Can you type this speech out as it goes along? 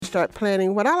start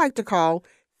planning what I like to call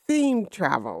themed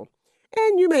travel.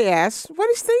 And you may ask, what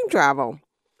is themed travel?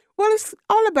 Well, it's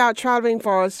all about traveling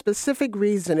for a specific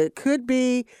reason. It could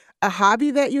be a hobby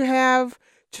that you have,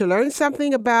 to learn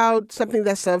something about something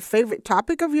that's a favorite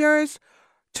topic of yours,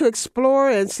 to explore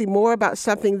and see more about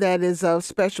something that is of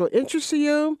special interest to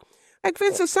you. Like, for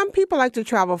instance, some people like to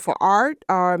travel for art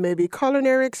or maybe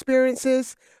culinary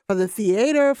experiences, for the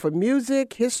theater, for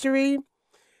music, history.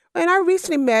 And I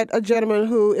recently met a gentleman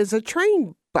who is a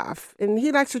train buff, and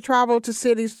he likes to travel to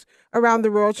cities around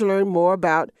the world to learn more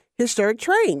about historic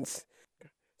trains.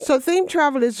 So themed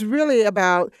travel is really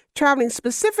about traveling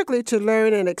specifically to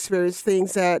learn and experience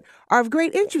things that are of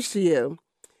great interest to you.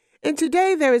 And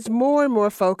today there is more and more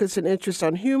focus and interest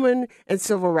on human and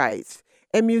civil rights.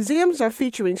 And museums are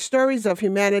featuring stories of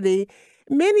humanity,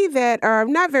 many that are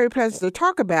not very pleasant to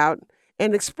talk about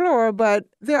and explore, but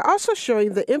they're also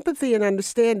showing the empathy and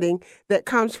understanding that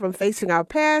comes from facing our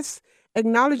past,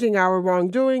 acknowledging our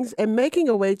wrongdoings, and making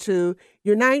a way to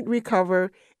unite,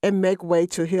 recover, and make way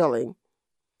to healing.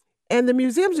 And the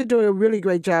museums are doing a really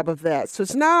great job of that. So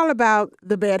it's not all about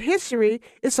the bad history,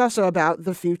 it's also about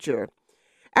the future.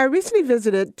 I recently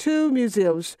visited 2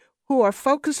 museums who are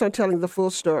focused on telling the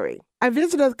full story. I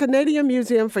visited the Canadian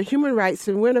Museum for Human Rights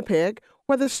in Winnipeg,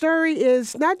 where the story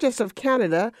is not just of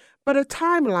Canada, but a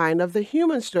timeline of the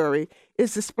human story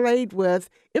is displayed with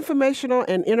informational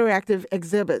and interactive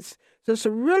exhibits. So it's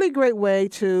a really great way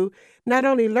to not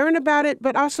only learn about it,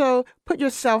 but also put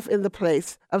yourself in the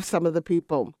place of some of the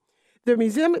people. The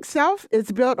museum itself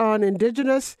is built on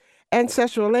indigenous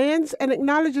ancestral lands and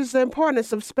acknowledges the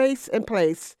importance of space and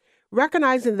place,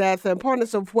 recognizing that the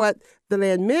importance of what the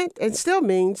land meant and still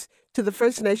means to the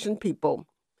First Nation people.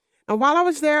 And while I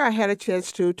was there, I had a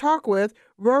chance to talk with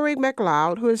Rory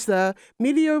McLeod, who is the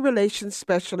media relations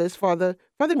specialist for the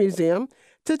museum,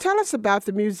 to tell us about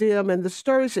the museum and the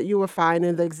stories that you will find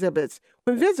in the exhibits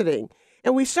when visiting.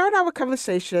 And we start our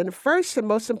conversation first and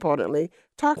most importantly,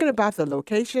 talking about the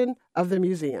location of the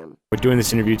museum. We're doing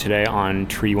this interview today on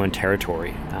Treaty 1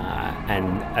 territory.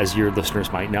 And as your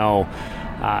listeners might know,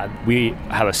 we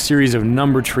have a series of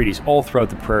numbered treaties all throughout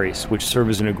the prairies, which serve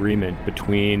as an agreement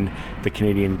between the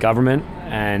Canadian government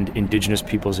and Indigenous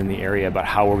peoples in the area about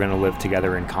how we're going to live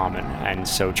together in common. And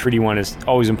so Treaty 1 is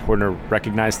always important to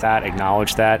recognize that,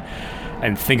 acknowledge that,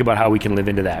 and think about how we can live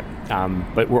into that.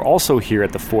 But we're also here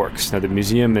at the Forks. Now, the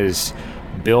museum is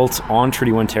built on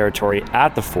Treaty 1 territory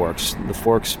at the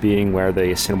Forks being where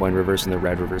the Assiniboine Rivers and the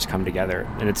Red Rivers come together.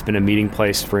 And it's been a meeting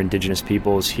place for Indigenous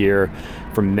peoples here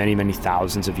for many, many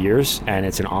thousands of years. And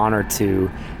it's an honor to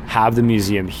have the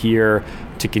museum here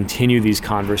to continue these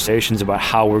conversations about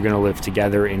how we're going to live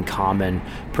together in common,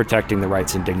 protecting the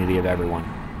rights and dignity of everyone.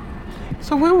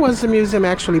 So when was the museum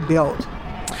actually built?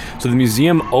 So the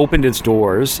museum opened its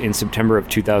doors in September of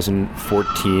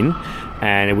 2014.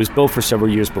 And it was built for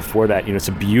several years before that. You know, it's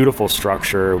a beautiful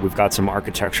structure. We've got some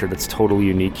architecture that's totally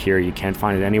unique here. You can't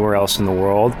find it anywhere else in the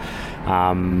world.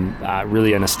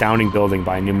 Really an astounding building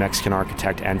by a New Mexican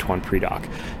architect, Antoine Predock.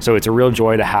 So it's a real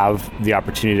joy to have the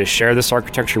opportunity to share this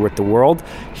architecture with the world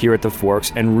here at the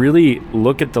Forks and really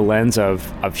look at the lens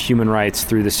of human rights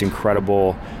through this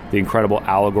incredible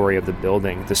allegory of the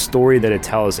building, the story that it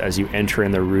tells as you enter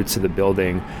in the roots of the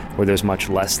building where there's much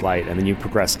less light, and then you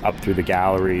progress up through the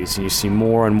galleries and you see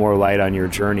more and more light on your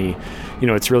journey. You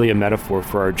know, it's really a metaphor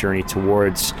for our journey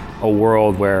towards a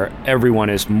world where everyone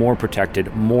is more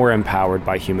protected, more empowered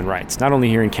by human rights, not only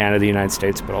here in Canada, the United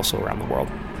States, but also around the world.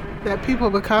 That people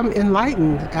become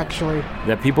enlightened, actually.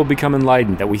 That people become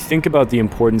enlightened, that we think about the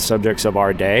important subjects of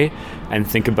our day and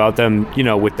think about them, you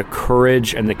know, with the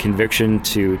courage and the conviction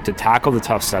to tackle the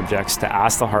tough subjects, to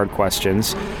ask the hard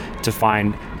questions, to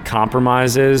find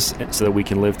compromises so that we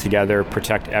can live together,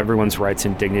 protect everyone's rights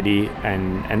and dignity,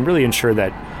 and really ensure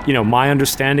that, you know, my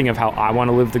understanding of how I want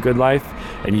to live the good life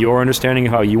and your understanding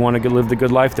of how you want to live the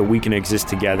good life, that we can exist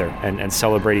together and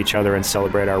celebrate each other and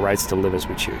celebrate our rights to live as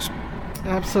we choose.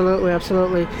 Absolutely,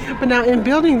 absolutely. But now, in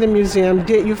building the museum,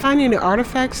 did you find any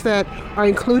artifacts that are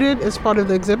included as part of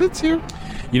the exhibits here?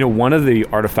 You know, one of the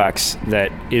artifacts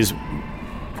that is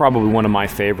probably one of my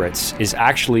favorites is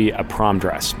actually a prom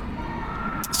dress.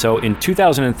 So in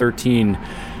 2013,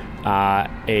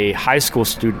 a high school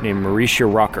student named Mauricia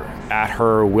Rucker at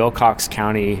her Wilcox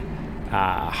County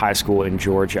High School in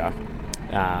Georgia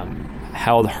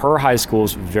held her high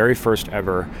school's very first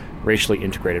ever racially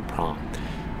integrated prom.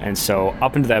 And so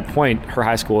up until that point, her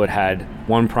high school had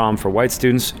one prom for white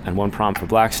students and one prom for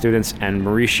black students, and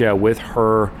Mauricia, with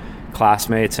her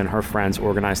classmates and her friends,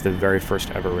 organized the very first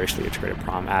ever racially integrated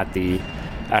prom at the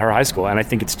at her high school. And I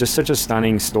think it's just such a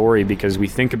stunning story because we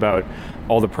think about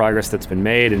all the progress that's been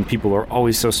made, and people are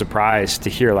always so surprised to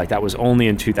hear like that was only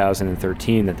in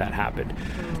 2013 that happened.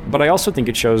 But I also think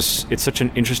it's such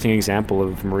an interesting example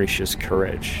of Mauritia's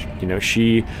courage.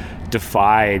 She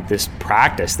defied this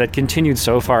practice that continued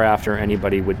so far after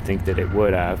anybody would think that it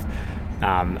would have,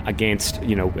 against,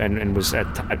 and was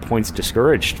at points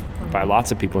discouraged by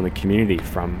lots of people in the community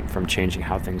from changing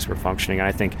how things were functioning. And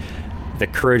I think the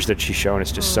courage that she's shown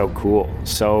is just so cool,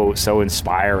 so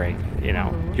inspiring.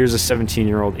 Here's a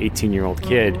 17-year-old, 18-year-old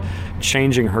kid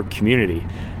changing her community.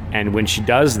 And when she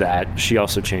does that, she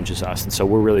also changes us. And so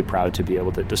we're really proud to be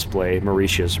able to display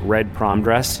Mauritia's red prom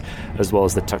dress, as well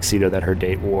as the tuxedo that her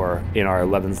date wore in our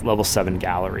level 7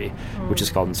 gallery, which is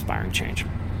called Inspiring Change.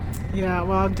 Yeah,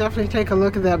 well, I'll definitely take a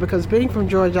look at that because being from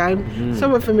Georgia, I'm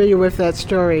somewhat familiar with that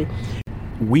story.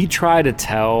 We try to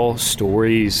tell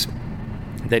stories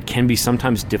that can be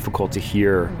sometimes difficult to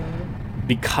hear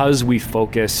because we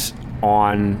focus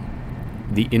on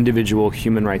the individual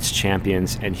human rights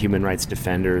champions and human rights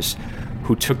defenders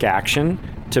who took action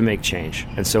to make change.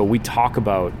 And so we talk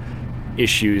about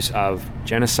issues of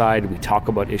genocide, we talk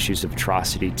about issues of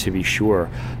atrocity, to be sure,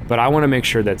 but I want to make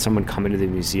sure that someone coming to the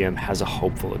museum has a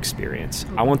hopeful experience.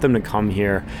 I want them to come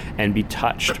here and be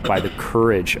touched by the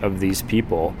courage of these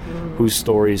people whose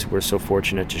stories we're so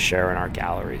fortunate to share in our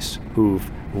galleries, who've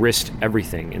risked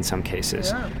everything in some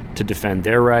cases to defend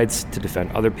their rights, to defend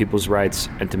other people's rights,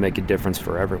 and to make a difference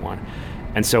for everyone.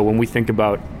 And so when we think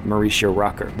about Mauricio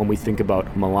Rucker, when we think about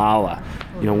Malala,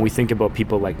 when we think about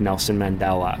people like Nelson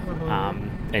Mandela,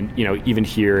 and even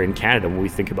here in Canada, when we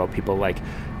think about people like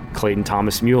Clayton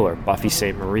Thomas Mueller, Buffy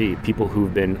St. Marie, people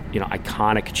who've been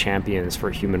iconic champions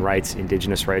for human rights,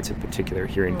 Indigenous rights in particular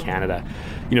here in Canada,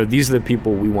 these are the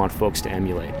people we want folks to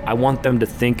emulate. I want them to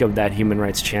think of that human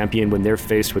rights champion when they're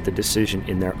faced with a decision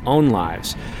in their own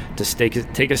lives to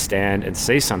take a stand and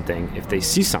say something if they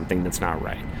see something that's not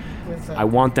right. I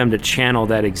want them to channel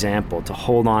that example, to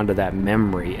hold on to that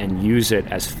memory and use it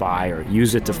as fire,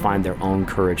 use it to find their own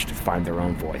courage, to find their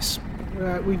own voice.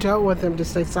 Right. We don't want them to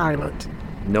stay silent.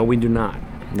 No, we do not.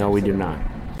 No, we do not.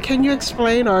 Can you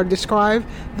explain or describe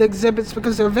the exhibits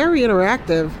because they're very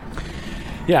interactive?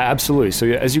 Yeah, absolutely. So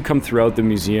as you come throughout the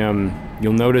museum,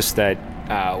 you'll notice that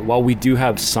while we do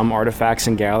have some artifacts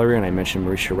in gallery, and I mentioned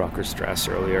Mauricio Rucker's dress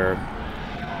earlier,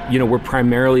 we're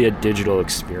primarily a digital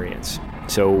experience.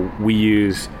 So we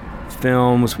use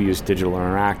films, we use digital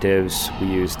interactives, we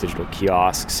use digital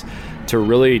kiosks to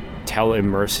really tell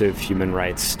immersive human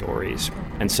rights stories.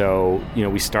 And so,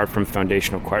 we start from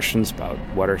foundational questions about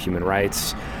what are human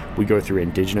rights. We go through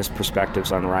Indigenous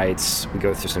perspectives on rights. We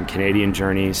go through some Canadian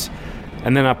journeys.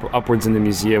 And then upwards in the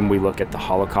museum, we look at the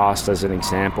Holocaust as an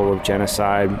example of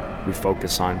genocide. We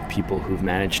focus on people who've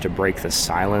managed to break the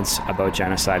silence about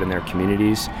genocide in their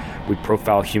communities. We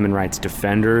profile human rights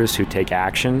defenders who take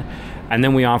action. And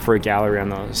then we offer a gallery on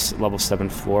the level 7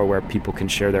 floor where people can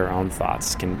share their own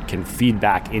thoughts, can feed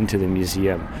back into the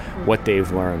museum what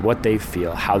they've learned, what they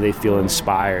feel, how they feel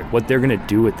inspired, what they're going to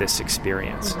do with this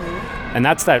experience. And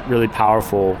that's that really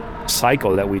powerful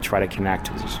cycle that we try to connect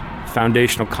to.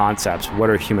 Foundational concepts. What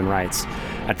are human rights?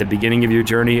 At the beginning of your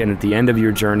journey and at the end of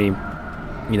your journey,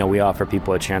 we offer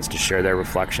people a chance to share their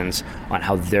reflections on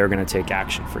how they're going to take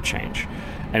action for change.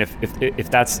 And if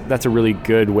that's a really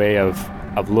good way of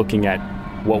looking at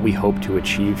what we hope to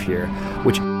achieve here,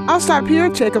 which I'll stop here,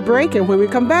 take a break, and when we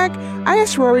come back, I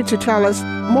asked Rory to tell us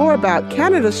more about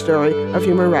Canada's story of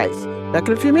human rights. Back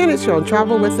in a few minutes, you're on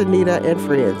Travel with Anita and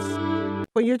Friends.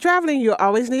 When you're traveling, you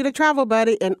always need a travel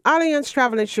buddy, and Allianz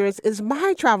Travel Insurance is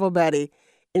my travel buddy.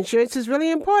 Insurance is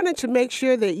really important to make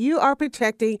sure that you are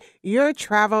protecting your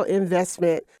travel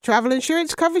investment. Travel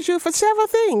insurance covers you for several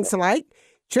things like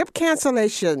trip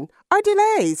cancellation or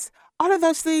delays. All of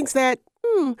those things that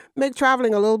make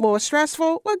traveling a little more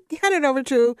stressful, well, hand it over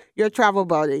to your travel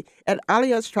buddy at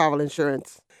Allianz Travel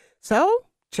Insurance. So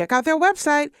check out their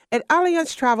website at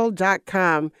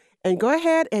allianztravel.com. And go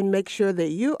ahead and make sure that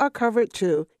you are covered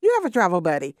too. You have a travel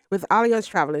buddy with Allianz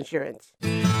Travel Insurance.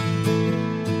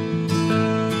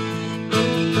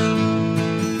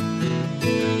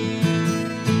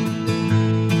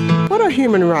 What are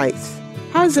human rights?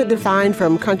 How is it defined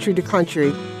from country to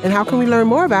country? And how can we learn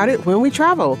more about it when we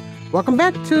travel? Welcome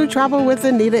back to Travel with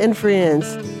Anita and Friends.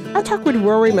 I talked with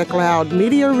Rory McLeod,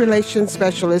 Media Relations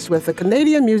Specialist with the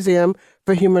Canadian Museum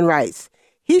for Human Rights.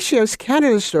 He shares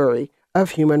Canada's story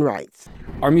of human rights.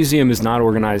 Our museum is not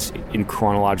organized in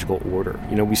chronological order.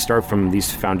 We start from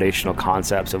these foundational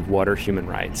concepts of what are human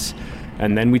rights.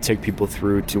 And then we take people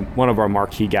through to one of our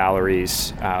marquee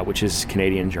galleries, which is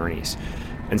Canadian Journeys.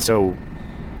 And so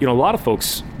a lot of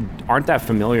folks aren't that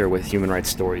familiar with human rights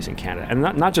stories in Canada, and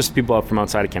not just people from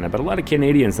outside of Canada, but a lot of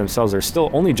Canadians themselves are still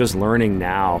only just learning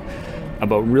now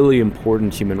about really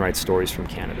important human rights stories from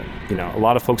Canada. A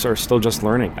lot of folks are still just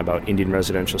learning about Indian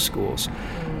residential schools,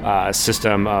 a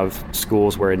system of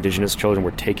schools where Indigenous children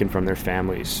were taken from their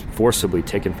families, forcibly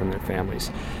taken from their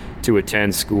families, to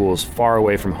attend schools far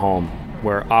away from home,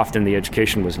 where often the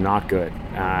education was not good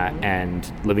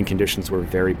and living conditions were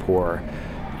very poor.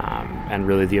 And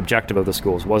really the objective of the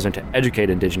schools wasn't to educate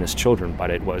Indigenous children, but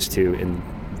it was to, in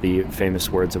the famous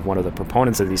words of one of the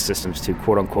proponents of these systems, to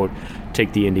quote unquote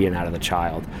take the Indian out of the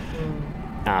child.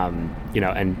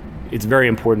 And it's very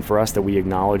important for us that we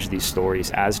acknowledge these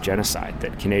stories as genocide,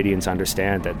 that Canadians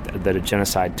understand that a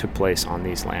genocide took place on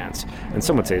these lands. And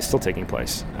some would say it's still taking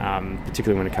place,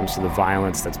 particularly when it comes to the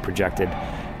violence that's projected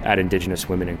at Indigenous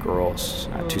women and girls,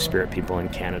 Two-Spirit people in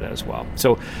Canada as well.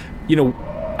 So,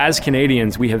 as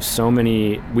Canadians, we have,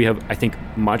 I think,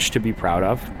 much to be proud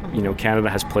of. Canada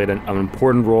has played an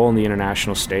important role in the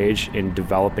international stage in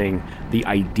developing the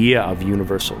idea of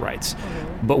universal rights.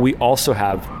 But we also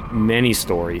have many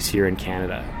stories here in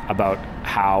Canada about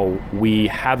how we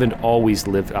haven't always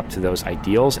lived up to those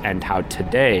ideals and how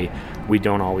today we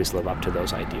don't always live up to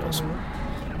those ideals.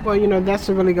 Well, that's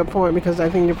a really good point, because I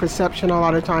think the perception a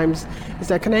lot of times is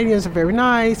that Canadians are very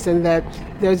nice and that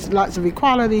there's lots of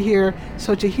equality here.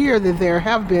 So to hear that there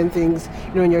have been things,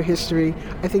 in your history,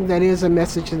 I think that is a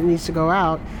message that needs to go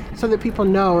out so that people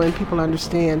know and people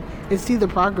understand and see the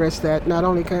progress that not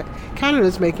only Canada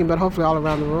is making, but hopefully all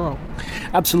around the world.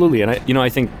 Absolutely. And I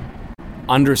think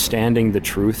understanding the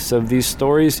truths of these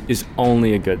stories is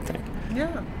only a good thing.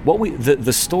 Yeah.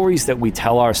 The stories that we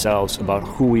tell ourselves about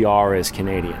who we are as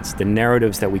Canadians, the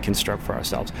narratives that we construct for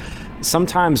ourselves,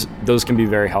 sometimes those can be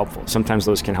very helpful. Sometimes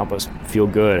those can help us feel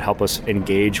good, help us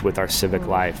engage with our civic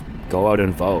life, go out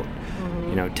and vote,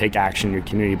 take action in your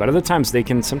community. But other times they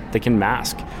can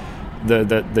mask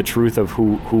the truth of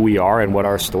who we are and what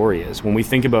our story is. When we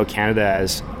think about Canada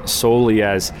as solely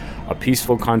as a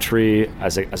peaceful country,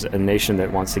 as a nation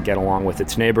that wants to get along with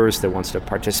its neighbors, that wants to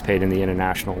participate in the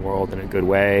international world in a good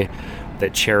way,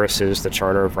 that cherishes the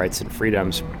Charter of Rights and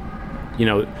Freedoms,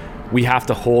 we have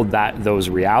to hold those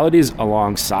realities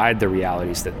alongside the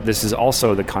realities that this is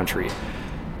also the country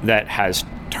that has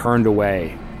turned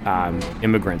away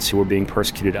immigrants who were being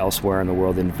persecuted elsewhere in the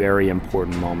world in very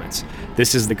important moments.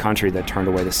 This is the country that turned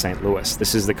away the St. Louis.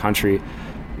 This is the country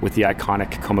with the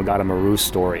iconic Komagata Maru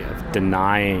story of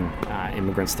denying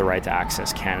immigrants the right to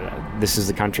access Canada. This is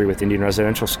the country with Indian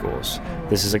residential schools.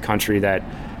 This is a country that,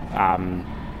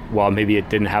 while maybe it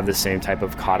didn't have the same type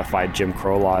of codified Jim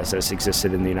Crow laws as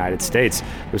existed in the United States,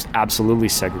 there was absolutely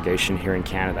segregation here in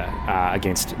Canada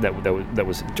that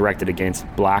was directed against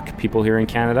Black people here in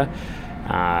Canada,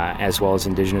 as well as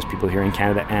Indigenous people here in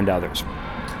Canada and others.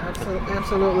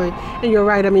 Absolutely. And you're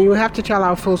right. You have to tell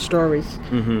our full stories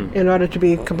in order to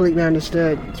be completely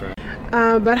understood. That's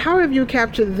right. But how have you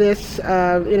captured this in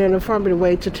an informative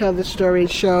way to tell the story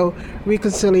and show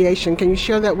reconciliation? Can you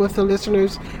share that with the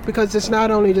listeners? Because it's not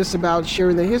only just about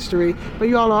sharing the history, but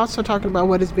you all are also talking about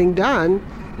what is being done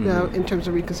in terms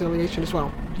of reconciliation as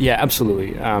well. Yeah,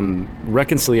 absolutely.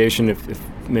 Reconciliation, if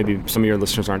maybe some of your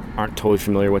listeners aren't totally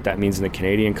familiar what that means in the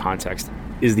Canadian context,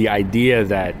 is the idea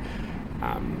that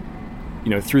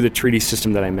through the treaty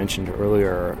system that I mentioned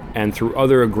earlier and through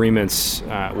other agreements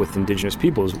with Indigenous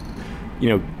peoples,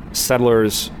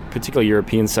 settlers, particularly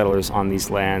European settlers on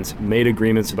these lands, made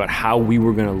agreements about how we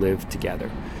were going to live together,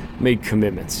 made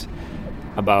commitments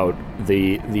about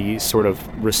the sort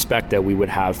of respect that we would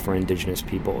have for Indigenous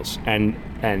peoples. And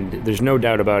there's no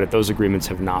doubt about it, those agreements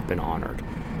have not been honored.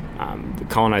 The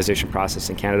colonization process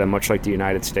in Canada, much like the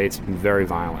United States, very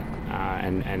violent.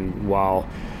 And while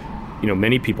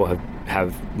many people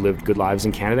have lived good lives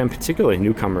in Canada, and particularly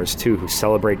newcomers too, who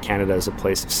celebrate Canada as a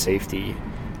place of safety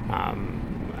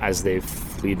as they've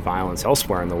fled violence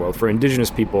elsewhere in the world. For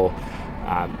Indigenous people,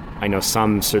 I know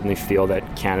some certainly feel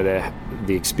that Canada,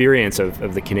 the experience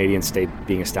of the Canadian state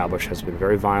being established has been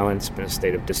very violent. It's been a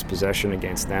state of dispossession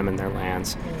against them and their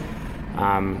lands.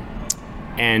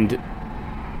 And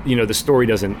the story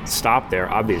doesn't stop there,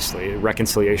 obviously.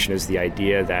 Reconciliation is the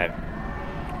idea that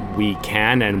we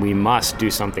can and we must do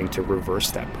something to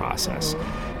reverse that process,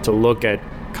 to look at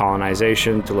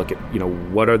colonization, to look at,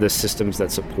 what are the systems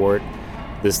that support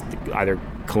this, either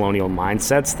colonial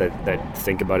mindsets that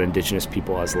think about Indigenous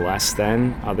people as less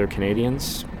than other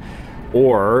Canadians,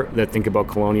 or that think about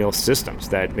colonial systems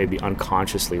that maybe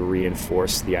unconsciously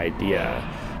reinforce the idea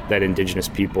that Indigenous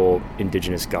people,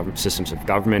 Indigenous systems of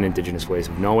government, Indigenous ways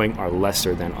of knowing are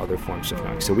lesser than other forms of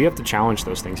knowing. So we have to challenge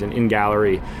those things. And in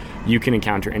gallery, you can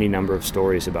encounter any number of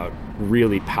stories about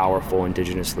really powerful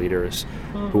Indigenous leaders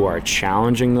who are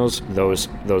challenging those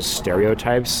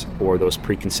stereotypes or those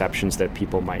preconceptions that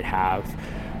people might have,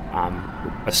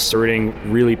 asserting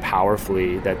really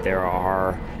powerfully that there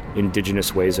are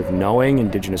Indigenous ways of knowing,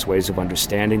 Indigenous ways of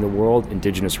understanding the world,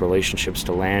 Indigenous relationships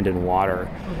to land and water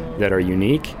that are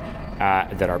unique,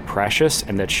 that are precious,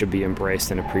 and that should be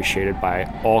embraced and appreciated by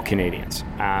all Canadians.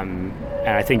 And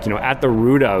I think, at the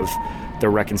root of the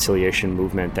reconciliation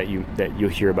movement that you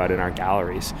hear about in our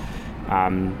galleries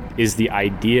is the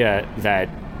idea that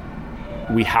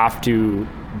we have to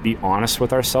be honest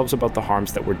with ourselves about the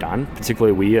harms that were done,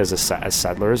 particularly we as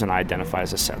settlers, and I identify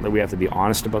as a settler. We have to be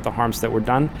honest about the harms that were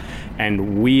done.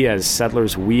 And we as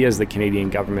settlers, we as the Canadian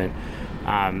government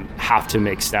have to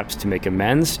make steps to make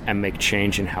amends and make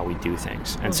change in how we do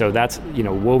things. And so that's,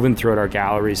 woven throughout our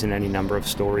galleries in any number of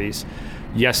stories.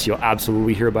 Yes, you'll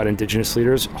absolutely hear about Indigenous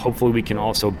leaders. Hopefully we can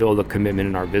also build a commitment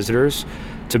in our visitors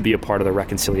to be a part of the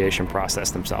reconciliation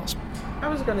process themselves. I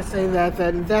was going to say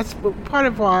that's part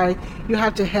of why you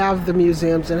have to have the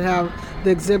museums and have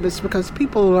the exhibits, because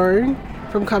people learn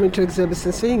from coming to exhibits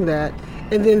and seeing that,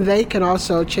 and then they can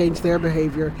also change their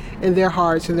behavior in their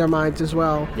hearts and their minds as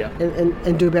well,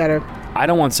 and do better. I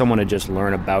don't want someone to just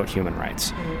learn about human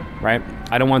rights, right?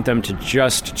 I don't want them to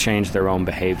just change their own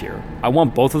behavior. I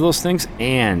want both of those things,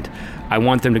 and I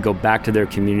want them to go back to their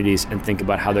communities and think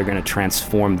about how they're going to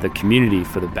transform the community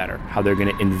for the better, how they're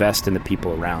going to invest in the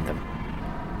people around them.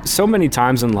 So many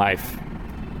times in life,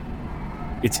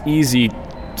 it's easy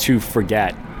to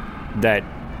forget that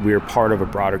we're part of a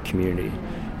broader community.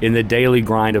 In the daily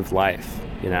grind of life,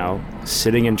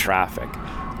 sitting in traffic,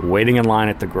 waiting in line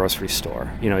at the grocery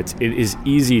store, it is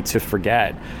easy to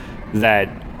forget that,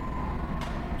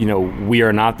 we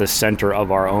are not the center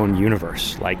of our own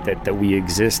universe, like that we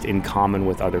exist in common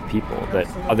with other people, that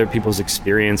other people's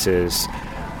experiences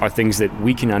are things that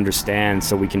we can understand,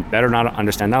 so we can better not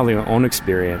understand not only our own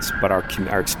experience, but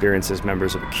our experience as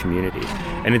members of a community.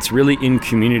 And it's really in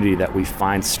community that we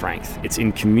find strength. It's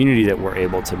in community that we're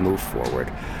able to move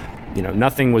forward.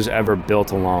 Nothing was ever built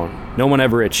alone. No one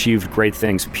ever achieved great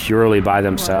things purely by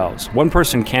themselves. One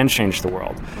person can change the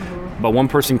world, but one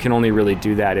person can only really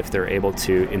do that if they're able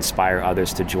to inspire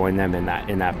others to join them in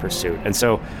that pursuit. And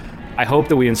so I hope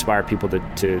that we inspire people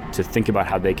to think about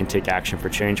how they can take action for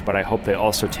change, but I hope they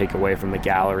also take away from the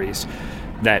galleries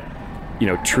that,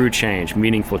 true change,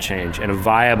 meaningful change, and a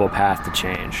viable path to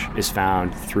change is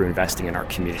found through investing in our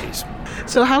communities.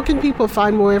 So how can people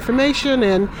find more information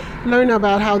and learn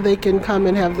about how they can come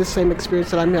and have the same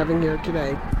experience that I'm having here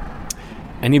today?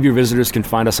 Any of your visitors can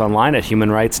find us online at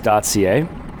humanrights.ca.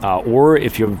 Or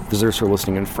if you have visitors who are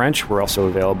listening in French, we're also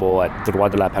available at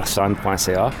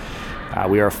droitdelapersonne.ca.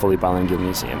 We are a fully bilingual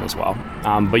museum as well.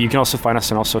 But you can also find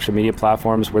us on all social media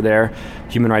platforms. We're there,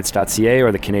 humanrights.ca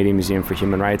or the Canadian Museum for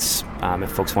Human Rights. If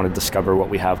folks want to discover what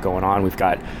we have going on, we've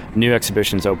got new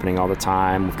exhibitions opening all the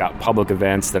time. We've got public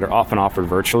events that are often offered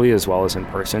virtually as well as in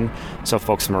person, so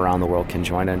folks from around the world can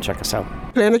join and check us out.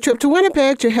 Plan a trip to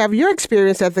Winnipeg to have your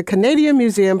experience at the Canadian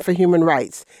Museum for Human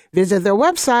Rights. Visit their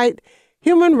website,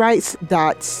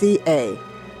 humanrights.ca.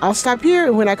 I'll stop here,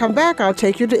 and when I come back, I'll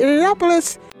take you to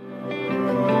Indianapolis.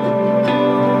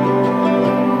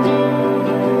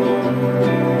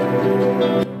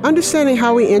 Understanding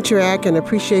how we interact and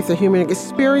appreciate the human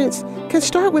experience can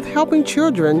start with helping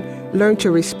children learn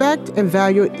to respect and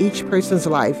value each person's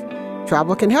life.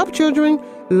 Travel can help children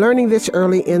learning this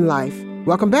early in life.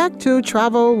 Welcome back to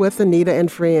Travel with Anita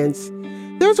and Friends.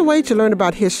 There's a way to learn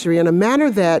about history in a manner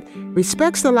that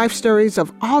respects the life stories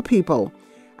of all people.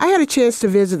 I had a chance to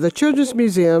visit the Children's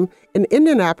Museum in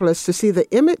Indianapolis to see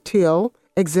the Emmett Till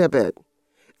exhibit.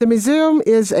 The museum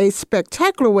is a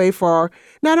spectacular way for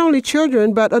not only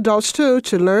children, but adults too,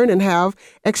 to learn and have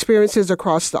experiences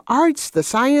across the arts, the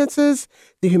sciences,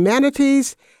 the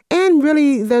humanities, and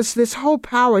really there's this whole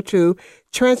power to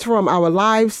transform our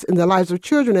lives and the lives of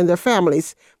children and their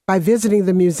families by visiting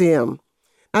the museum.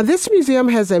 Now, this museum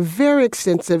has a very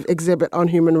extensive exhibit on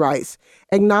human rights,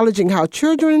 acknowledging how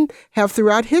children have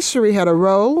throughout history had a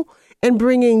role in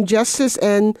bringing justice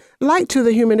and light to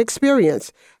the human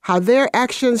experience, how their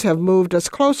actions have moved us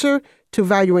closer to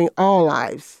valuing all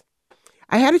lives.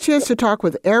 I had a chance to talk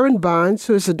with Aaron Bonds,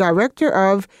 who is the Director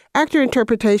of Actor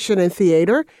Interpretation and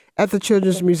Theater at the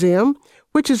Children's Museum,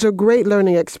 which is a great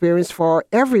learning experience for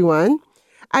everyone.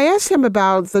 I asked him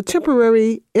about the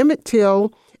temporary Emmett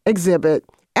Till exhibit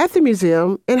at the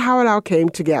museum and how it all came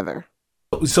together.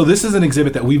 So this is an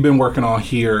exhibit that we've been working on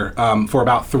here for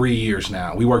about 3 years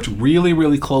now. We worked really,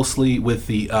 really closely with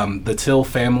the Till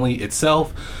family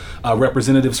itself.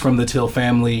 Representatives from the Till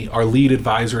family. Our lead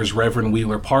advisor is Reverend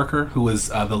Wheeler Parker, who is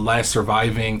the last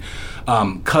surviving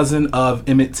cousin of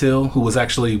Emmett Till, who was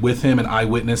actually with him, an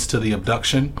eyewitness to the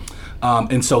abduction.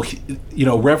 And so,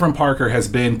 Reverend Parker has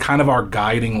been kind of our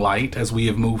guiding light as we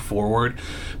have moved forward.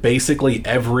 Basically,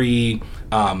 every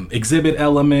exhibit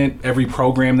element, every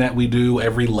program that we do,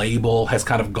 every label has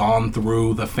kind of gone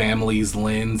through the family's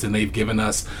lens, and they've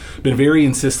been very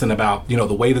insistent about,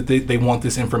 the way that they want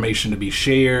this information to be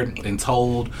shared and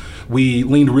told. We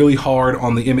leaned really hard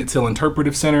on the Emmett Till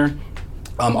Interpretive Center.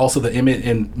 Also the Emmett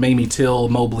and Mamie Till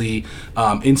Mobley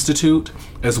Institute,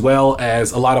 as well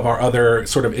as a lot of our other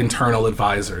sort of internal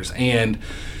advisors. And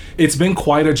it's been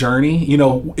quite a journey.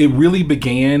 It really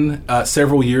began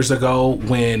several years ago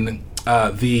when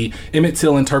the Emmett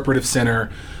Till Interpretive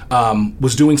Center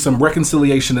was doing some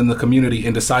reconciliation in the community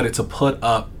and decided to put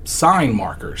up sign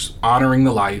markers honoring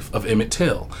the life of Emmett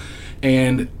Till.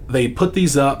 And they put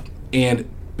these up, and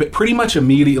but pretty much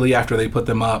immediately after they put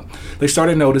them up, they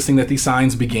started noticing that these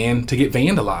signs began to get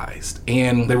vandalized.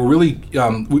 And they were really,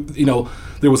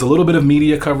 there was a little bit of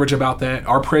media coverage about that.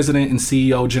 Our president and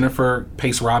CEO, Jennifer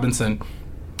Pace Robinson,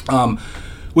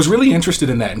 was really interested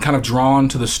in that and kind of drawn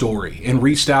to the story and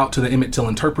reached out to the Emmett Till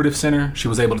Interpretive Center. She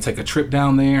was able to take a trip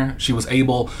down there. She was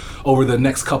able, over the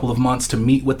next couple of months, to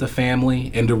meet with the family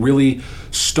and to really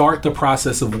start the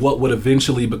process of what would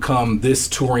eventually become this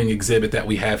touring exhibit that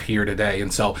we have here today.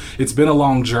 And so it's been a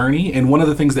long journey. And one of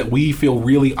the things that we feel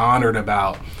really honored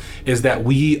about is that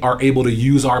we are able to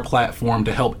use our platform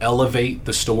to help elevate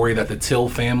the story that the Till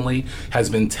family has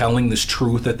been telling, this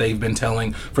truth that they've been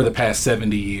telling for the past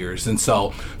 70 years. And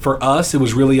so for us, it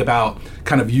was really about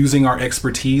kind of using our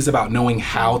expertise about knowing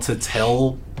how to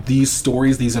tell these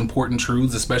stories, these important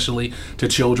truths, especially to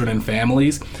children and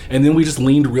families. And then we just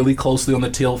leaned really closely on the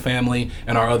Till family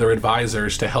and our other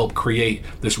advisors to help create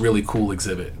this really cool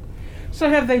exhibit. So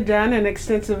have they done an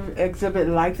extensive exhibit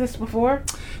like this before,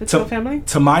 the Till family?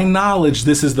 To my knowledge,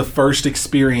 this is the first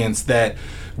experience that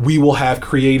we will have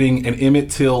creating an Emmett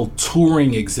Till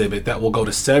touring exhibit that will go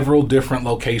to several different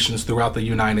locations throughout the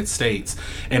United States.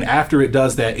 And after it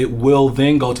does that, it will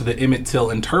then go to the Emmett Till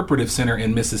Interpretive Center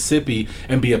in Mississippi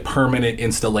and be a permanent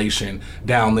installation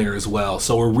down there as well.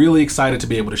 So we're really excited to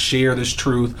be able to share this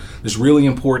truth, this really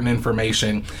important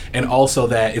information, and also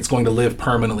that it's going to live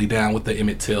permanently down with the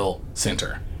Emmett Till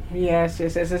Center. Yes.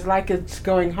 It's like it's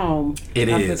going home. It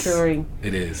after is. touring.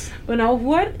 It is. But now,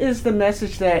 what is the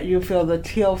message that you feel the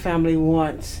Till family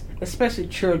wants, especially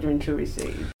children, to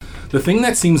receive? The thing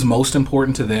that seems most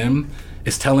important to them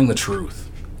is telling the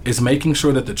truth, is making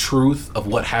sure that the truth of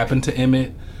what happened to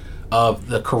Emmett, of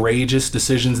the courageous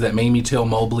decisions that Mamie Till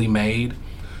Mobley made,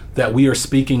 that we are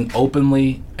speaking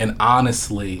openly and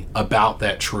honestly about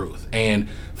that truth. And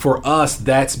for us,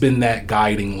 that's been that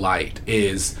guiding light,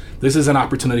 is this is an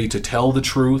opportunity to tell the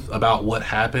truth about what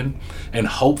happened, and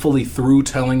hopefully through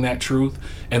telling that truth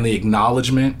and the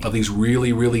acknowledgement of these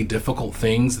really, really difficult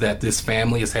things that this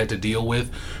family has had to deal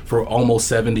with for almost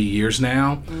 70 years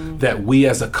now, that we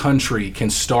as a country can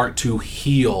start to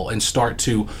heal and start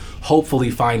to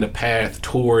hopefully find a path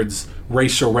towards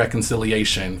racial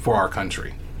reconciliation for our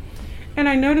country. And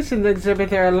I noticed in the exhibit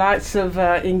there are lots of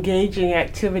engaging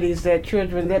activities that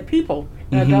people,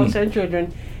 adults and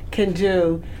children, can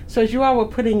do. So as you all were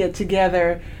putting it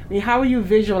together, how are you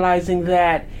visualizing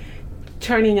that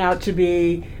turning out to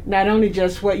be not only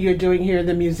just what you're doing here in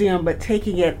the museum, but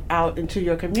taking it out into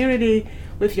your community,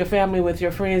 with your family, with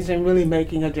your friends, and really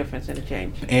making a difference and a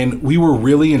change? And we were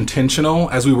really intentional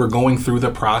as we were going through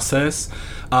the process.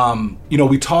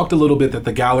 We talked a little bit that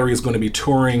the gallery is going to be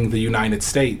touring the United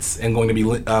States and going to be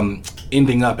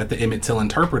ending up at the Emmett Till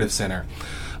Interpretive Center.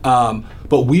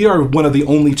 But we are one of the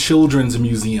only children's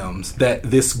museums that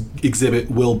this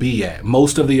exhibit will be at.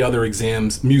 Most of the other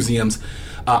museums,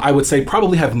 I would say,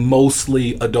 probably have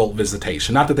mostly adult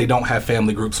visitation. Not that they don't have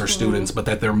family groups or students, but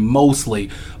that they're mostly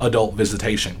adult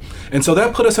visitation. And so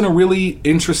that put us in a really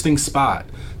interesting spot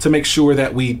to make sure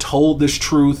that we told this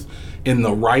truth in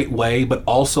the right way, but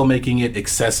also making it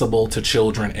accessible to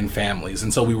children and families.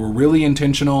 And so we were really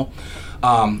intentional.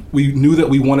 We knew that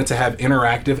we wanted to have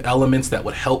interactive elements that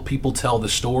would help people tell the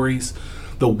stories.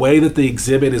 The way that the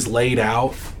exhibit is laid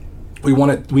out, we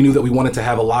knew that we wanted to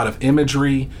have a lot of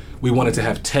imagery. We wanted to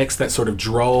have text that sort of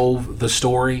drove the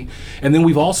story. And then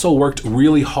we've also worked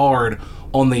really hard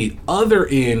on the other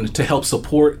end to help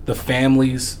support the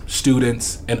families,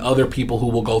 students, and other people who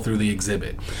will go through the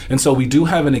exhibit. And so we do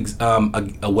have a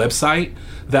website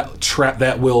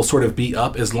that will sort of be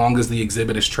up as long as the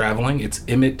exhibit is traveling. It's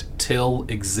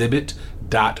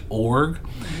EmmettTillExhibit.org.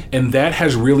 And that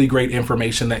has really great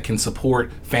information that can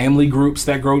support family groups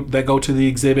that go to the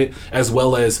exhibit, as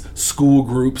well as school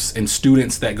groups and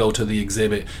students that go to the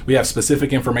exhibit. We have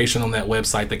specific information on that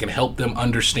website that can help them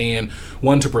understand,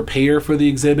 one, to prepare for the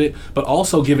exhibit, but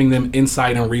also giving them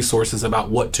insight and resources about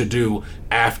what to do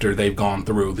after they've gone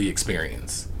through the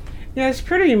experience. Yeah, it's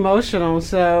pretty emotional.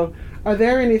 So are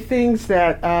there any things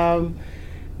that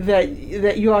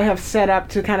that you all have set up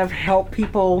to kind of help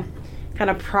people kind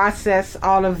of process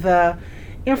all of the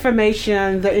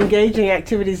information, the engaging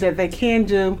activities that they can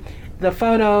do, the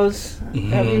photos?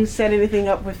 Mm-hmm. Have you set anything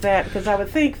up with that? Because I would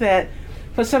think that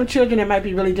for some children it might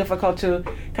be really difficult to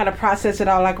kind of process it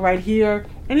all like right here,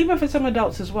 and even for some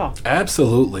adults as well.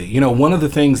 Absolutely. You know, one of the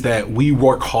things that we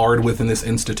work hard with in this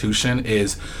institution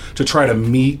is to try to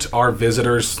meet our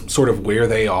visitors sort of where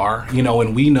they are, you know,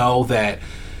 and we know that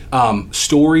a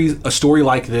story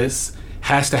like this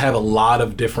has to have a lot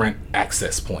of different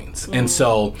access points. Mm-hmm. And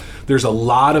so there's a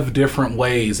lot of different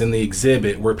ways in the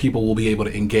exhibit where people will be able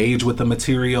to engage with the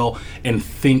material and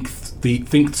think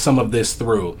some of this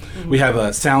through. Mm-hmm. We have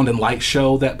a sound and light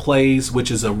show that plays,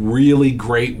 which is a really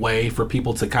great way for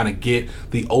people to kind of get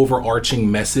the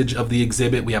overarching message of the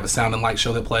exhibit. We have a sound and light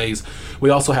show that plays. We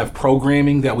also have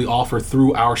programming that we offer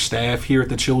through our staff here at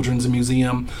the Children's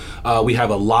Museum. We have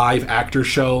a live actor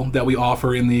show that we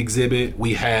offer in the exhibit.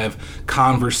 We have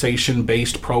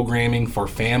conversation-based programming for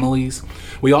families.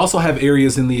 We also have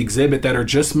areas in the exhibit that are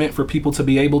just meant for people to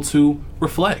be able to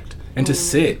reflect and to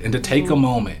sit and to take a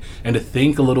moment and to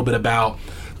think a little bit about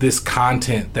this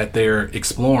content that they're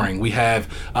exploring. We have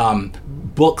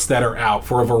books that are out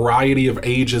for a variety of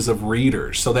ages of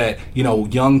readers so that, you know,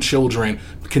 young children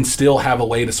can still have a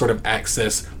way to sort of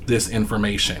access this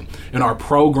information. In our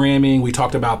programming, we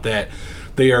talked about that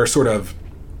they are sort of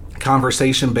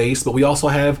conversation based, but we also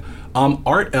have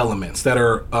art elements that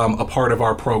are a part of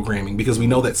our programming, because we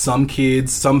know that some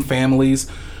kids, some families,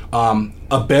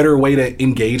 a better way to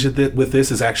engage with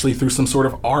this is actually through some sort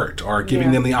of art, or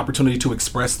giving them the opportunity to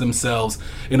express themselves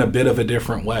in a bit of a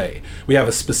different way. We have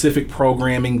a specific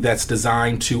programming that's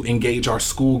designed to engage our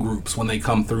school groups when they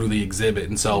come through the exhibit.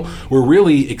 And so we're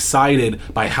really excited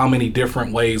by how many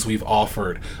different ways we've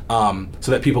offered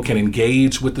so that people can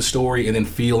engage with the story and then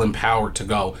feel empowered to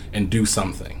go and do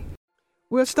something.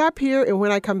 We'll stop here, and when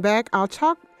I come back, I'll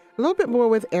talk a little bit more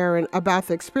with Aaron about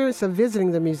the experience of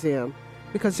visiting the museum,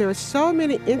 because there are so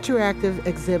many interactive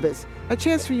exhibits, a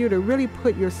chance for you to really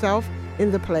put yourself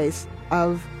in the place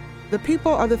of the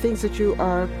people or the things that you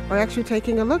are actually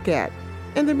taking a look at.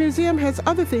 And the museum has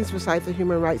other things besides the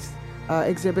human rights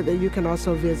exhibit that you can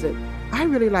also visit. I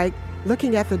really like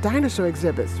looking at the dinosaur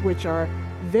exhibits, which are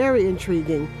very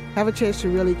intriguing. Have a chance to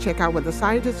really check out what the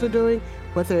scientists are doing,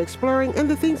 what they're exploring, and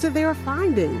the things that they are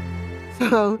finding.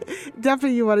 So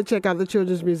definitely you want to check out the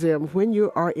Children's Museum when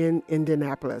you are in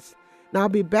Indianapolis. Now, I'll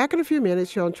be back in a few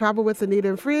minutes here on Travel with Anita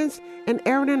and Friends, and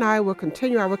Aaron and I will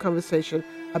continue our conversation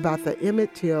about the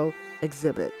Emmett Till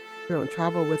exhibit here on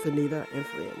Travel with Anita and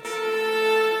Friends.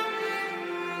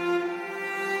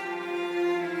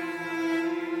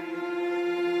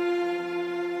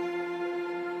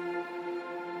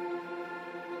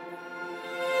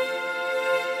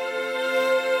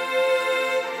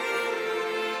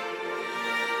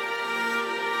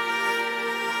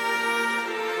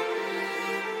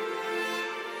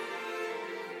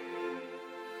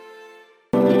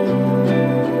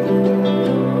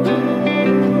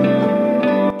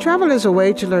 Travel is a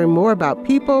way to learn more about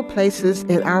people, places,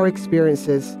 and our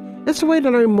experiences. It's a way to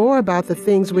learn more about the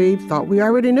things we thought we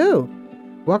already knew.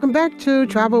 Welcome back to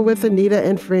Travel with Anita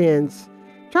and Friends.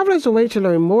 Travel is a way to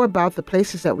learn more about the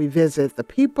places that we visit, the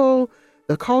people,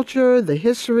 the culture, the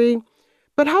history.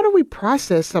 But how do we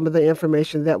process some of the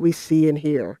information that we see and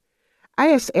hear? I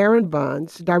asked Aaron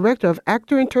Bonds, Director of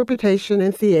Actor Interpretation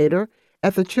and Theater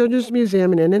at the Children's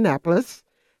Museum in Indianapolis,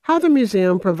 how the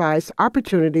museum provides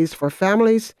opportunities for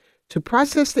families to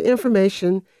process the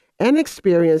information and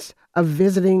experience of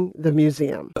visiting the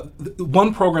museum.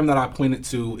 One program that I pointed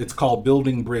to, it's called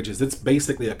Building Bridges. It's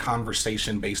basically a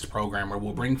conversation-based program where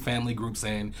we'll bring family groups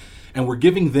in and we're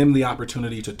giving them the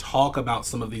opportunity to talk about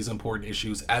some of these important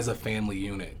issues as a family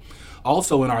unit.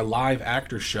 Also, in our live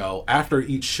actor show, after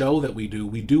each show that we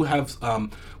do have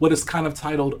what is kind of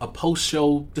titled a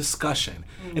post-show discussion.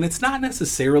 And it's not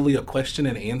necessarily a question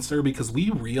and answer, because we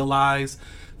realize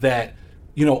that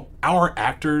our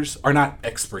actors are not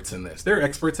experts in this. They're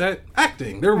experts at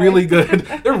acting. They're really good.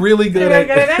 They're really good at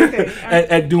acting.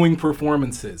 at doing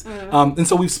performances. And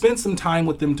so we've spent some time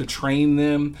with them to train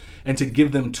them and to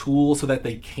give them tools so that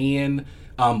they can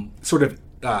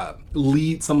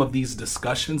lead some of these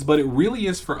discussions. But it really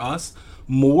is for us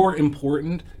more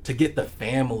important to get the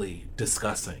family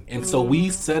discussing. And so we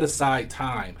set aside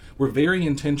time. We're very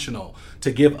intentional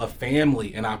to give a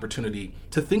family an opportunity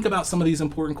to think about some of these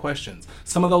important questions.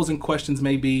 Some of those questions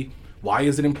may be, why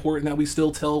is it important that we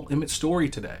still tell Emmett's story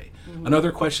today?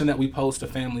 Another question that we pose to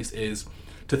families is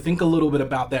to think a little bit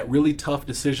about that really tough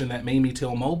decision that Mamie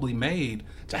Till Mobley made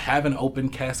to have an open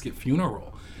casket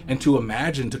funeral, and to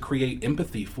imagine, to create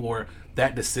empathy for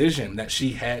that decision that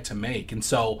she had to make. And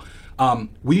so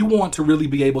we want to really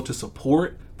be able to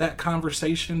support that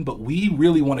conversation, but we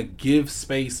really want to give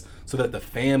space so that the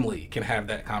family can have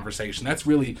that conversation. That's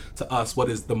really, to us, what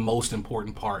is the most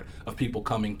important part of people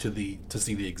coming to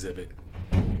see the exhibit.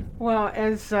 Well,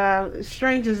 as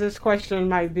strange as this question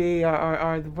might be,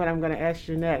 or what I'm going to ask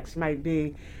you next might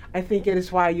be, I think it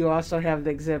is why you also have the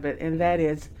exhibit, and that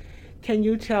is, can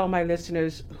you tell my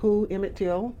listeners who Emmett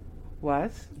Till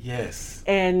was? Yes.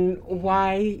 And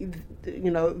why,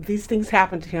 these things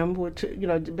happened to him, which,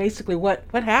 basically what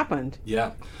happened?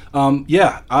 Yeah.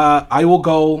 I will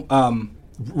go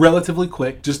relatively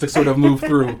quick just to sort of move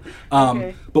through.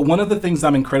 Okay. But one of the things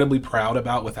I'm incredibly proud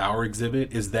about with our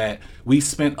exhibit is that we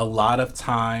spent a lot of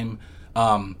time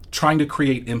trying to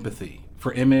create empathy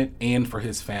for Emmett and for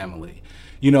his family.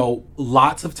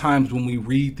 Lots of times when we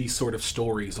read these sort of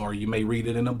stories, or you may read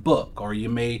it in a book, or you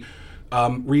may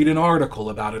read an article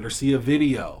about it or see a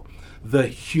video, the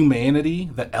humanity,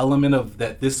 the element of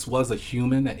that this was a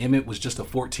human, that Emmett was just a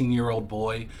 14-year-old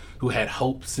boy who had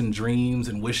hopes and dreams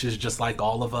and wishes just like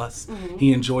all of us.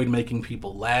 He enjoyed making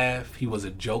people laugh. He was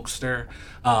a jokester.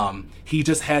 He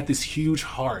just had this huge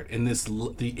heart and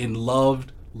in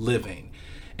loved living.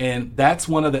 And that's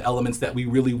one of the elements that we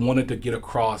really wanted to get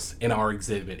across in our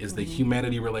exhibit, is the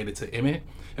humanity related to Emmett,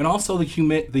 and also the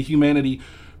humanity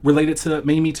related to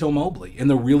Mamie Till Mobley and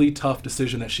the really tough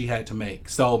decision that she had to make.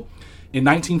 So in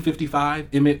 1955,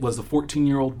 Emmett was a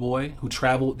 14-year-old boy who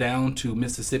traveled down to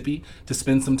Mississippi to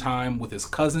spend some time with his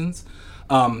cousins.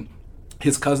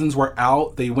 His cousins were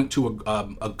out. They went to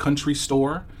a country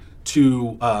store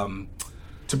to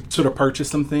sort of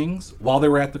purchase some things. While they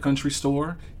were at the country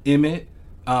store, Emmett,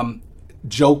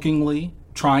 jokingly,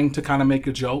 trying to kind of make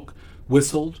a joke,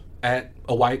 whistled at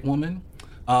a white woman.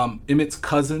 Emmett's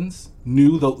cousins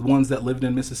knew, the ones that lived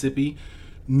in Mississippi,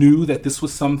 knew that this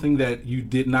was something that you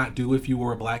did not do if you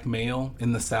were a black male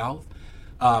in the South.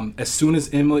 As soon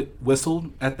as Emmett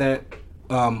whistled at that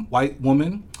white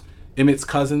woman, Emmett's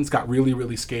cousins got really,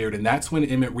 really scared. And that's when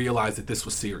Emmett realized that this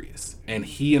was serious. And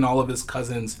he and all of his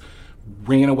cousins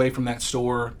ran away from that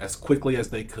store as quickly as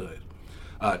they could.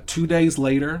 2 days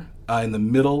later, in the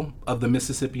middle of the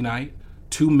Mississippi night,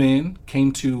 two men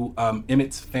came to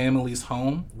Emmett's family's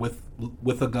home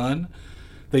with a gun.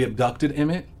 They abducted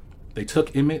Emmett. They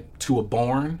took Emmett to a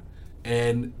barn,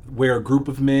 and where a group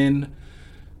of men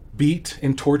beat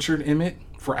and tortured Emmett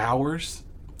for hours.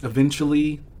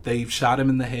 Eventually, they shot him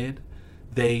in the head.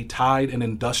 They tied an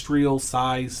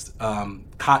industrial-sized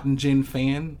cotton gin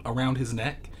fan around his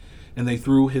neck, and they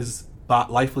threw his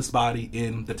lifeless body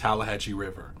in the Tallahatchie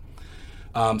River.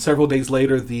 Several days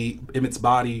later, Emmett's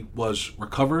body was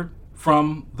recovered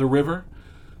from the river.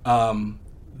 When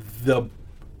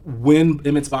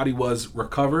Emmett's body was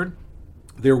recovered,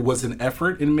 there was an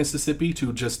effort in Mississippi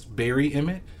to just bury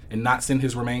Emmett and not send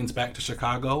his remains back to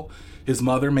Chicago. His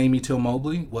mother, Mamie Till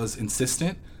Mobley, was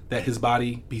insistent that his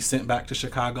body be sent back to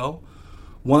Chicago.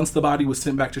 Once the body was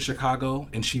sent back to Chicago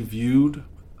and she viewed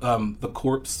the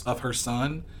corpse of her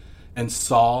son and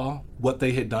saw what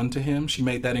they had done to him, she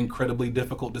made that incredibly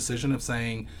difficult decision of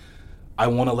saying, I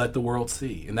want to let the world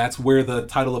see. And that's where the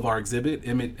title of our exhibit,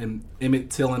 Emmett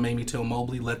Till and Mamie Till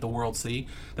Mobley, Let the World See.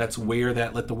 That's where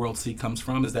that Let the World See comes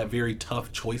from, is that very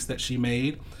tough choice that she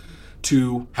made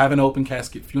to have an open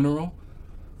casket funeral.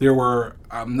 There were,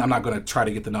 I'm not going to try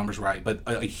to get the numbers right, but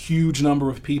a huge number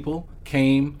of people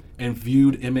came and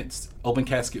viewed Emmett's open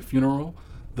casket funeral.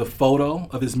 The photo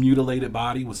of his mutilated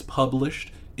body was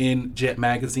published in Jet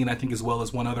magazine, I think, as well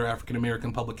as one other African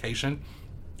American publication.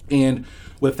 And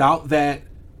without that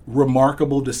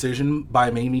remarkable decision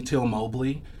by Mamie Till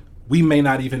Mobley, we may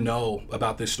not even know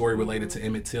about this story related to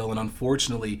Emmett Till. And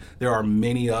unfortunately, there are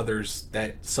many others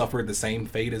that suffered the same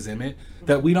fate as Emmett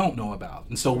that we don't know about.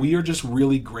 And so we are just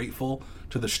really grateful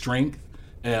to the strength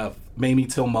of Mamie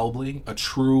Till Mobley, a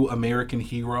true American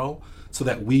hero, so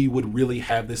that we would really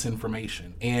have this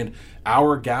information. And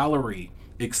our gallery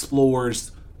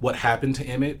explores what happened to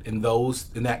Emmett in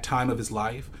that time of his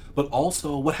life, but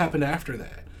also what happened after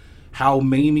that. How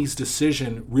Mamie's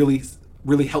decision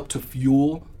really helped to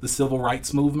fuel the civil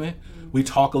rights movement. We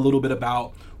talk a little bit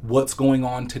about what's going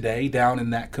on today down in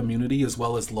that community, as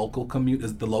well as the local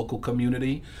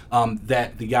community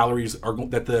that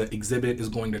the exhibit is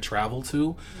going to travel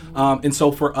to. And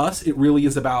so for us, it really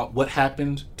is about what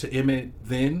happened to Emmett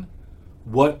then,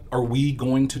 what are we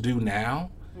going to do now,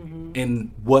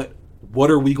 and what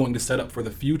are we going to set up for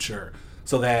the future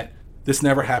so that this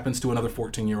never happens to another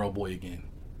 14-year-old boy again.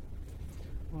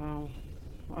 Wow.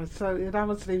 So it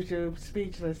almost leaves you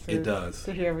speechless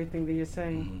to hear everything that you're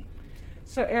saying.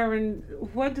 So, Aaron,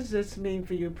 what does this mean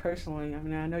for you personally? I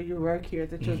mean, I know you work here at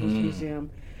the Children's Museum,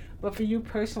 but for you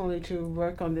personally to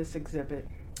work on this exhibit,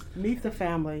 meet the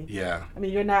family. Yeah. I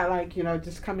mean, you're not like,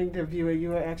 just coming to view it. You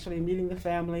were actually meeting the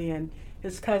family and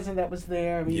his cousin that was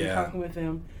there. I mean, you're talking with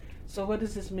him. So what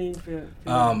does this mean for you?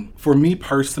 For me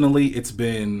personally, it's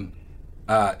been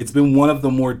one of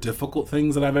the more difficult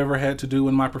things that I've ever had to do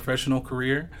in my professional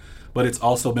career, but it's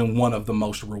also been one of the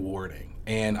most rewarding.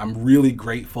 And I'm really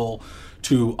grateful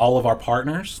to all of our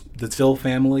partners, the Till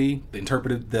family,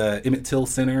 the Emmett Till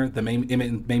Center, the Emmett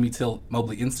and Mamie Till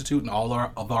Mobley Institute, and all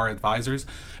of our advisors,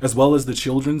 as well as the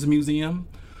Children's Museum,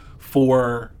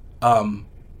 for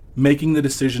making the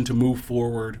decision to move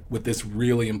forward with this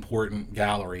really important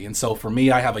gallery. And so for me,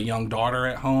 I have a young daughter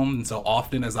at home, and so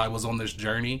often as I was on this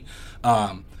journey,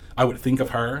 I would think of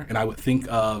her, and I would think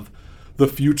of the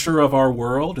future of our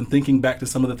world, and thinking back to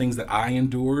some of the things that I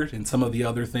endured and some of the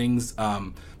other things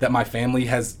that my family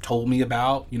has told me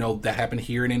about, that happened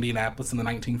here in Indianapolis in the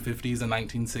 1950s and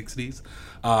 1960s.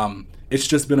 It's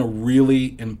just been a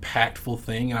really impactful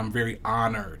thing, and I'm very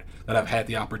honored that I've had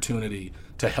the opportunity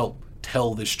to help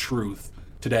tell this truth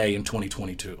today in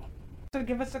 2022. So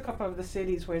give us a couple of the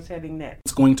cities where it's heading next.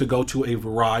 It's going to go to a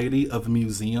variety of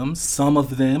museums. Some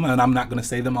of them, and I'm not going to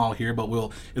say them all here, but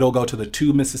it'll go to the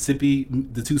two Mississippi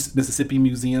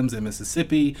museums in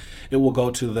Mississippi. It will go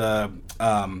to the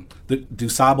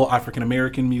DuSable African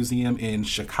American Museum in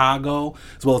Chicago,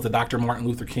 as well as the Dr. Martin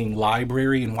Luther King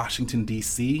Library in Washington,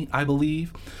 D.C., I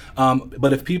believe.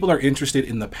 But if people are interested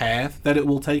in the path that it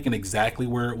will take and exactly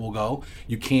where it will go,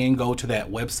 you can go to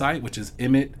that website, which is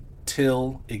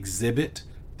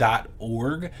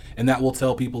EmmettTillExhibit.org, and that will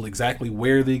tell people exactly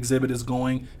where the exhibit is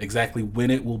going, exactly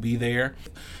when it will be there.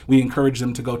 We encourage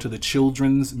them to go to the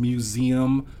Children's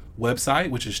Museum website,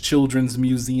 which is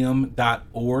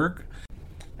childrensmuseum.org.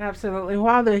 Absolutely.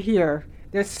 While they're here,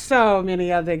 there's so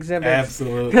many other exhibits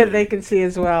Absolutely. that they can see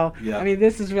as well. Yeah. I mean,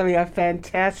 this is really a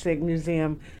fantastic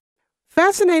museum.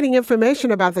 Fascinating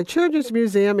information about the Children's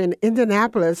Museum in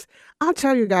Indianapolis. I'll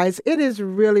tell you guys, it is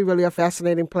really, really a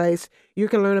fascinating place. You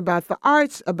can learn about the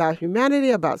arts, about humanity,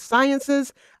 about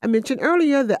sciences. I mentioned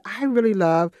earlier that I really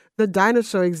love the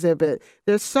dinosaur exhibit.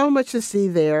 There's so much to see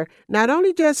there. Not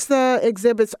only just the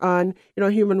exhibits on,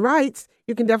 human rights,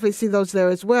 you can definitely see those there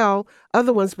as well.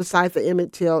 Other ones besides the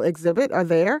Emmett Till exhibit are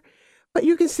there. But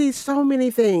you can see so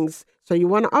many things. So you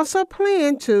want to also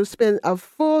plan to spend a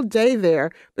full day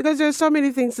there because there's so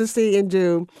many things to see and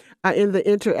do in the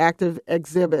interactive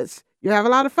exhibits. You have a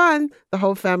lot of fun. The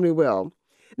whole family will.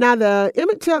 Now, the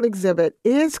Emmett Till exhibit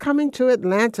is coming to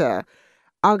Atlanta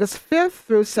August 5th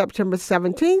through September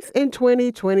 17th in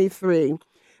 2023.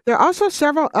 There are also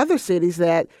several other cities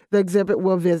that the exhibit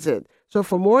will visit. So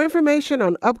for more information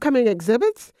on upcoming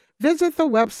exhibits, visit the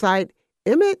website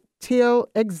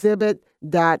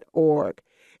EmmettTillExhibit.org.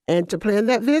 And to plan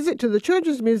that visit to the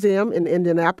Children's Museum in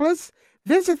Indianapolis,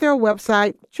 visit their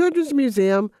website,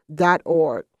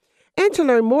 childrensmuseum.org. And to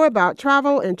learn more about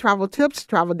travel and travel tips,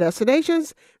 travel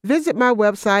destinations, visit my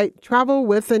website,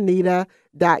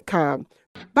 travelwithanita.com.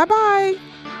 Bye-bye.